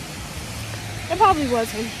 though. It probably was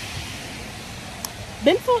him.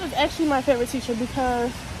 Benfield is actually my favorite teacher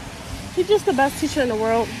because he's just the best teacher in the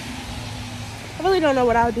world. I really don't know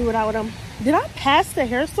what I would do without him. Did I pass the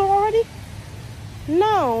hair store already?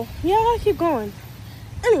 No. Yeah, I gotta keep going.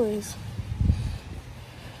 Anyways,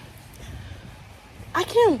 I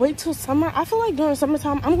can't wait till summer. I feel like during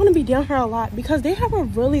summertime, I'm gonna be down here a lot, because they have a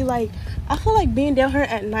really, like, I feel like being down here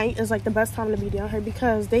at night is like the best time to be down here,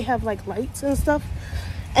 because they have like lights and stuff.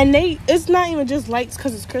 And it's not even just lights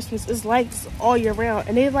because it's Christmas. It's lights all year round.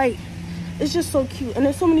 And they like, it's just so cute. And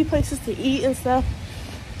there's so many places to eat and stuff.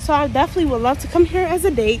 So I definitely would love to come here as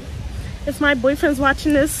a date. If my boyfriend's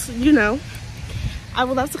watching this, you know, I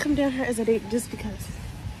would love to come down here as a date just because.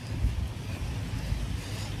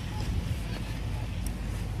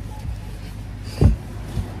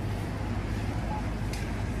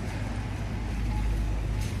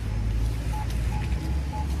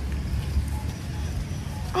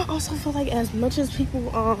 I also feel like as much as people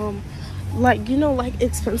like, you know, like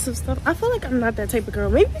expensive stuff, I feel like I'm not that type of girl.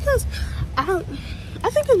 Maybe because I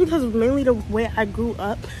think it's because of mainly the way I grew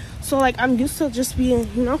up. So like, I'm used to just being,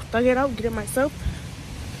 you know, thug it out, get it myself,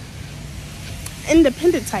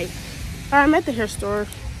 independent type. Alright, I'm at the hair store.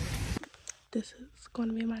 This is going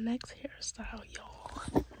to be my next hairstyle,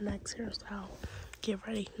 y'all. Next hairstyle. Get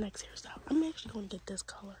ready. Next hairstyle. I'm actually going to get this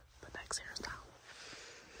color, but next hairstyle.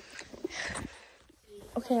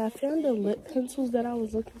 Okay, I found the lip pencils that I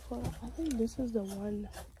was looking for. I think this is the one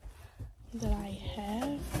that I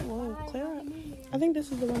have. Whoa, Clara. I think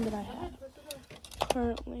this is the one that I have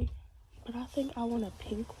currently. But I think I want a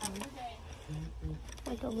pink one.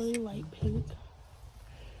 Like a really light pink.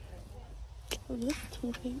 Is this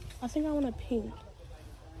too pink? I think I want a pink.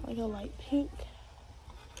 Like a light pink.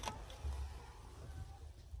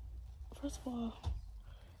 First of all,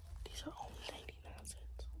 these are only 99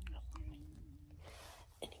 cents.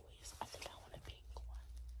 Anyways, I think I want a pink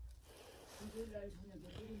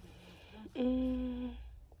one.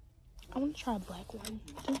 I want to try a black one.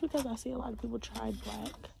 Just because I see a lot of people try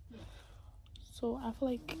black. So I feel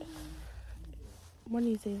like one of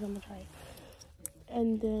these days I'm going to try it.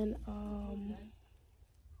 And then,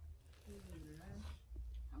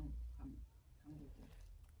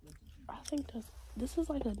 I think this is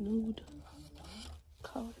like a nude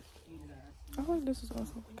color. I feel like this is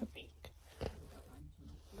also like a pink.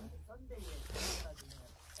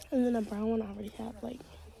 And then a brown one I already have. Like,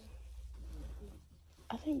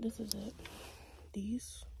 I think this is it.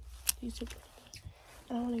 These two.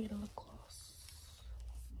 And I want to get a lip gloss.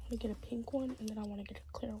 I want to get a pink one, and then I want to get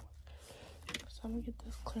a clear one. So I'm gonna get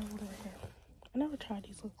this clear one right here. I never tried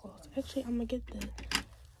these lip gloss. Actually, I'm gonna get the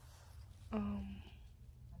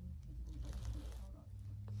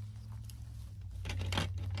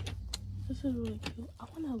this is really cute. I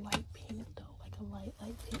want a light pink though, like a light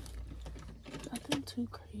pink. Nothing too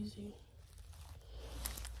crazy.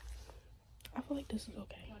 I feel like this is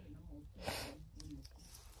okay.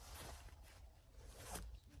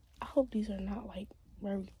 I hope these are not like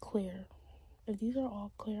very clear. If these are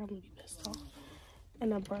all clear, I'm gonna be pissed off.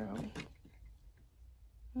 And a brown.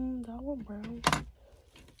 That one brown.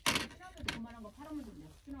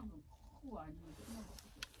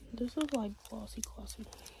 This is like glossy.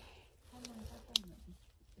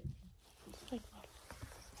 It's like,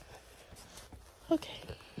 okay.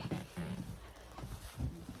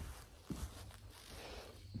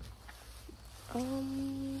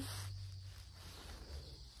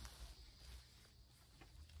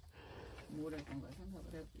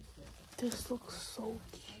 This looks so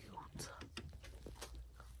cute.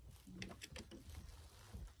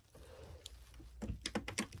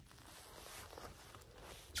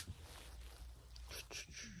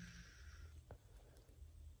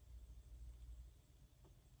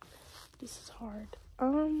 This is hard.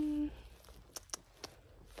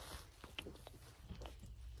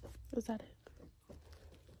 Is that it?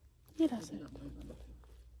 Yeah, that's it.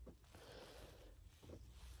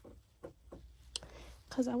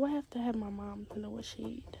 Cause I would have to have my mom to know what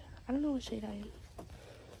shade. I don't know what shade I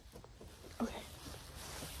am.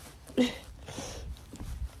 Okay.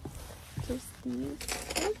 Just these.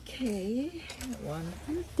 Okay. One.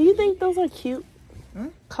 Do you think those are cute? Huh?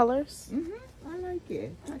 Colors? I like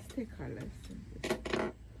it. Pastel colors.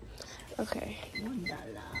 Okay. $1.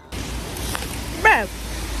 Bruh,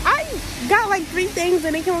 I got like 3 things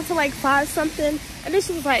and it came up to like 5 something. And then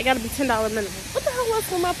she was like, it gotta be $10 minimum. What the hell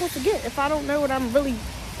else am I supposed to get if I don't know what I'm really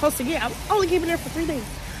supposed to get? I'm only keeping it for 3 things.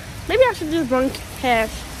 Maybe I should just bring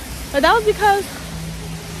cash. But that was because,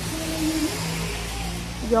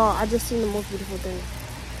 y'all, I just seen the most beautiful thing.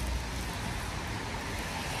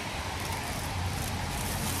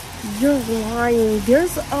 You're lying.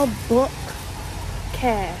 There's a book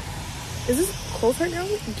calf. Is this close right now?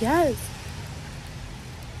 Yes.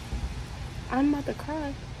 I'm about to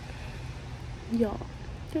cry. Y'all,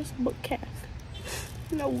 there's a book calf.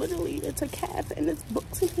 No, literally, it's a calf and it's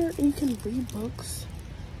books in here and you can read books.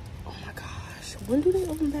 Oh my gosh. When do they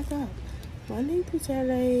open back up? Monday through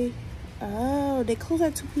Saturday. Oh, they close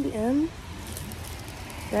at 2 p.m.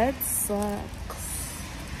 That sucks.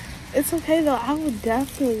 It's okay though. I will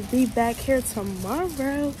definitely be back here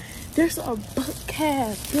tomorrow. There's a book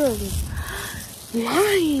calf. You're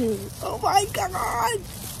lying. Oh my god.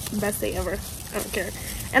 Best day ever. I don't care.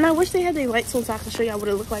 And I wish they had their lights on so I could show y'all what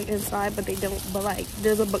it looked like inside, but they don't. But like,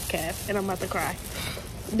 there's a book calf and I'm about to cry.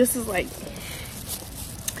 This is like...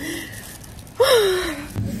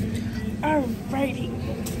 Alrighty.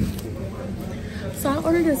 So I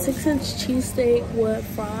ordered a 6-inch cheesesteak with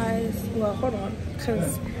fries. Well, hold on,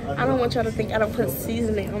 because I don't want y'all to think I don't put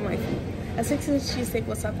seasoning on my food. A 6-inch cheesesteak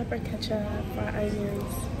with salt, pepper, ketchup, fried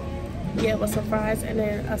onions. Yeah, with some fries and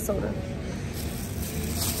then a soda.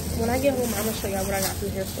 When I get home, I'm gonna show y'all what I got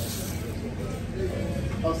from here first.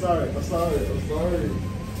 I'm sorry.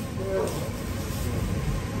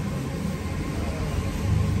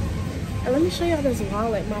 And let me show y'all this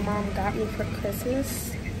wallet my mom got me for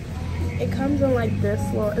Christmas. It comes in like this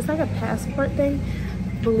little, it's like a passport thing.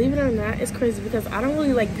 Believe it or not, it's crazy because I don't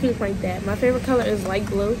really like pink like that. My favorite color is light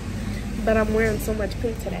blue, but I'm wearing so much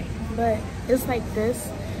pink today. But it's like this,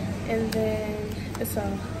 and then it's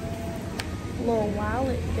a little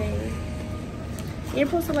wallet thing. You're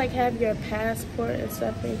supposed to like have your passport and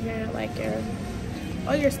stuff in here, like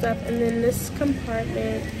all your stuff, and then this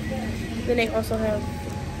compartment. Then they also have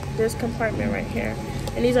this compartment right here,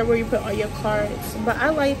 and these are where you put all your cards. But I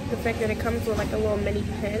like the fact that it comes with like a little mini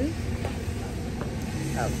pen.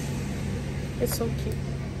 Oh, it's so cute.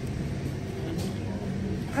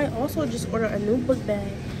 I also just ordered a new book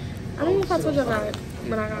bag. I don't know if I told you about it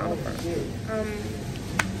when I got on the phone.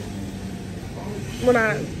 When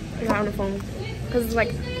I got on the phone, because it's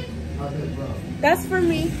like, that's for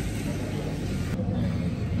me.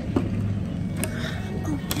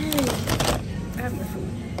 Okay, I have my food.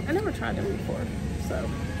 I never tried them before, so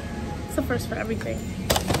it's the first for everything.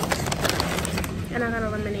 And I got a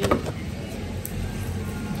lemonade.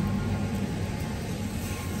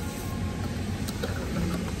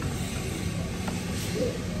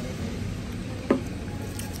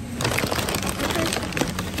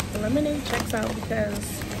 checks out because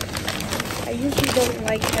I usually don't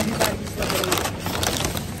like everybody's lemonade.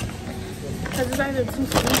 Because it's either too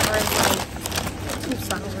sweet or it's like too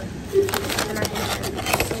sour. And I hate it.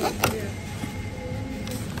 So yeah.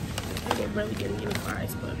 They really didn't give me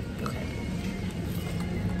fries, but okay.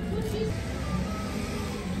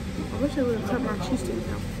 I wish I would have cut my cheesesteak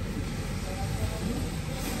out.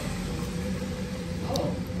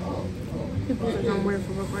 People think I'm weird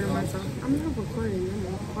for recording myself. I'm not recording,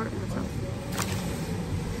 I'm recording myself.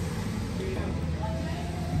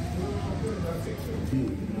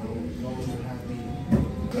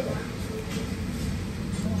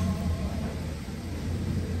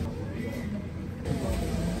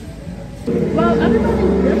 Well,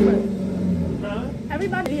 everybody's different.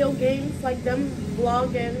 Everybody video games, like them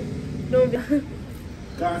vlogging, doing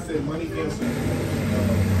God said money can't save.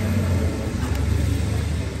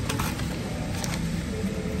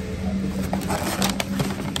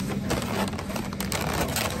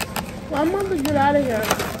 Well, I'm about to get out of here.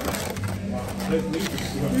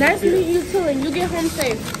 Nice to meet you too, and you get home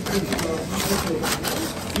safe.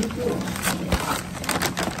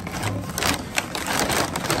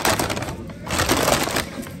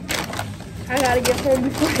 I gotta get home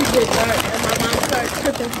before it gets dark and my mom starts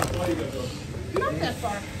cooking. Not that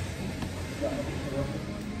far.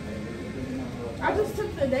 I just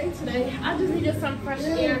took the day today. I just needed some fresh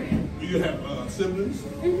air. You have siblings?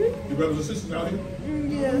 Mm-hmm. Your brothers and sisters out here?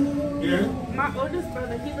 Yeah. Yeah? My oldest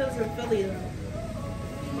brother, he lives in Philly though.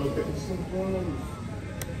 Okay.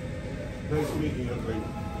 Nice to meet you, young lady.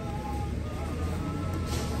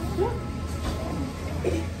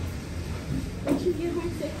 Once you get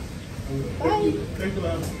home safe. Bye. Thank you,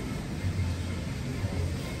 love.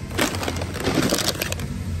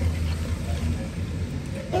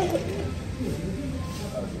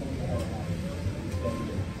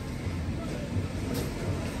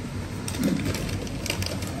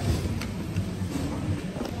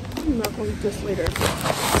 I'm not going to eat this later.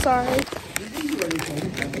 Sorry.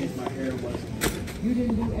 You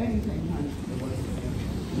didn't do anything, honey.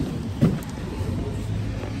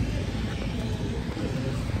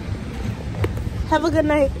 Have a good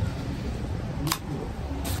night.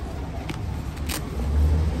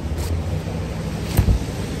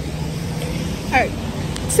 Alright.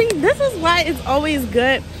 See, this is why it's always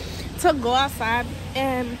good to go outside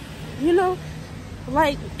and, you know,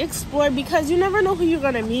 like explore, because you never know who you're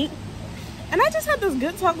gonna meet. And I just had this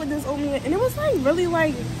good talk with this old man, and it was like really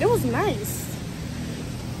like, it was nice.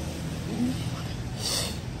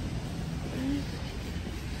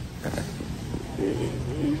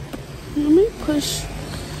 Let me push.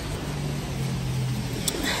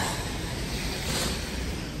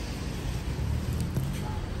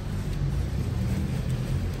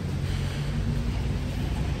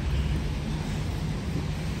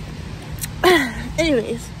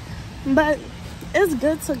 Anyways, but it's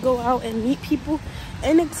good to go out and meet people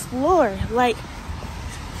and explore, like,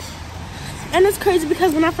 and it's crazy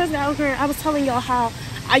because when I first got out here, I was telling y'all how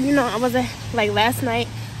I wasn't, like, last night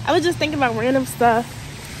I was just thinking about random stuff,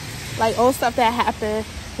 like old stuff that happened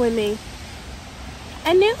with me,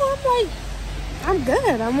 and now I'm like, I'm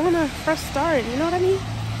good, I'm on a fresh start, you know what I mean?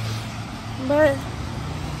 But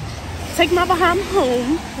take my behind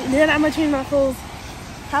home, then I'm gonna change my clothes,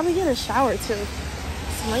 probably get a shower too.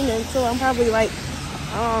 It's raining, so I'm probably like,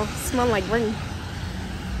 smell like rain.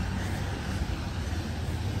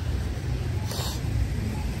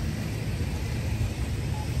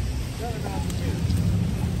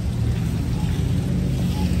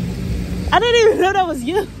 I didn't even know that was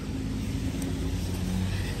you.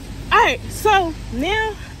 Alright, so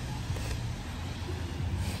now,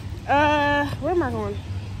 where am I going?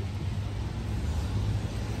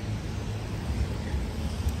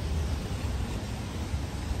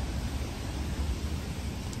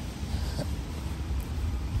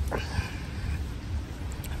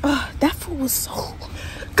 That food was so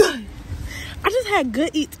good. I just had good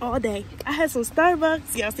eats all day. I had some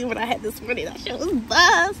Starbucks. Y'all see what I had this morning? That shit was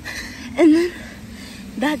buzz. And then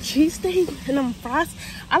that cheesesteak and them fries.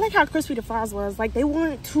 I like how crispy the fries was. Like, they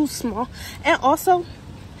weren't too small. And also,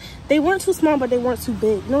 they weren't too small, but they weren't too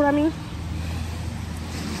big. You know what I mean?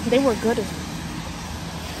 They were good.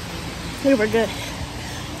 They were good.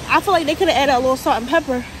 I feel like they could have added a little salt and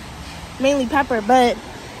pepper. Mainly pepper, but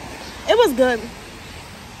it was good.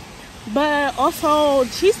 But also,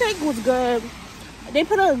 cheesesteak was good. They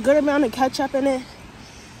put a good amount of ketchup in it,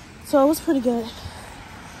 so it was pretty good.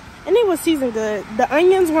 And they were seasoned good. The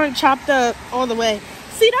onions weren't chopped up all the way.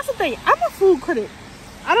 See, that's the thing. I'm a food critic.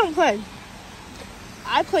 I don't play.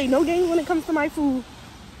 I play no games when it comes to my food.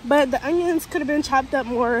 But the onions could have been chopped up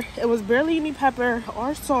more. It was barely any pepper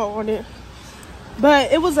or salt on it.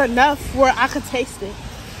 but it was enough where I could taste it.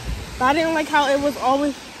 But I didn't like how it was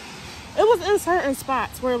always, it was in certain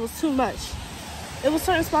spots where it was too much. It was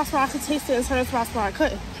certain spots where I could taste it and certain spots where I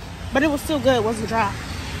couldn't. But it was still good, it wasn't dry.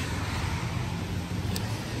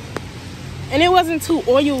 And it wasn't too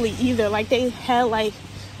oily either. Like they had like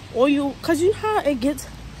oil, cause you know how it gets,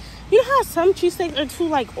 you know how some cheesesteaks are too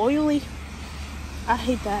like oily? I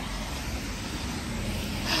hate that.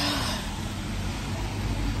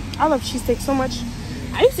 I love cheesesteaks so much.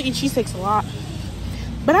 I used to eat cheesesteaks a lot.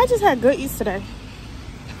 But I just had good eats today.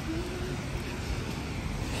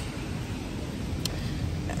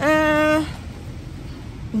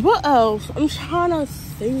 What else? I'm trying to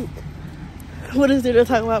think. What is there to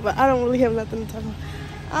talk about? But I don't really have nothing to talk about.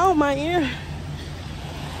 Oh, my ear.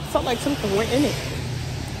 Felt like something went in it.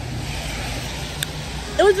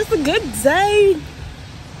 It was just a good day.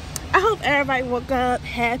 I hope everybody woke up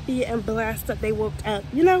happy and blessed that they woke up,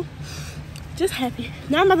 you know? Just happy.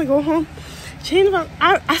 Now I'm about to go home. Change my,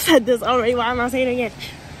 I said this already, why am I saying it again?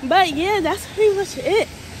 But yeah, that's pretty much it.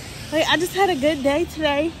 Like, I just had a good day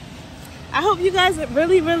today. I hope you guys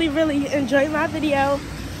really enjoyed my video.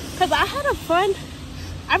 Because I had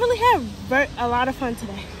I really had a lot of fun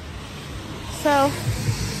today. So,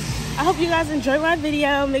 I hope you guys enjoyed my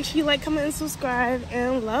video. Make sure you like, comment, and subscribe.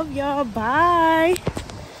 And love y'all. Bye.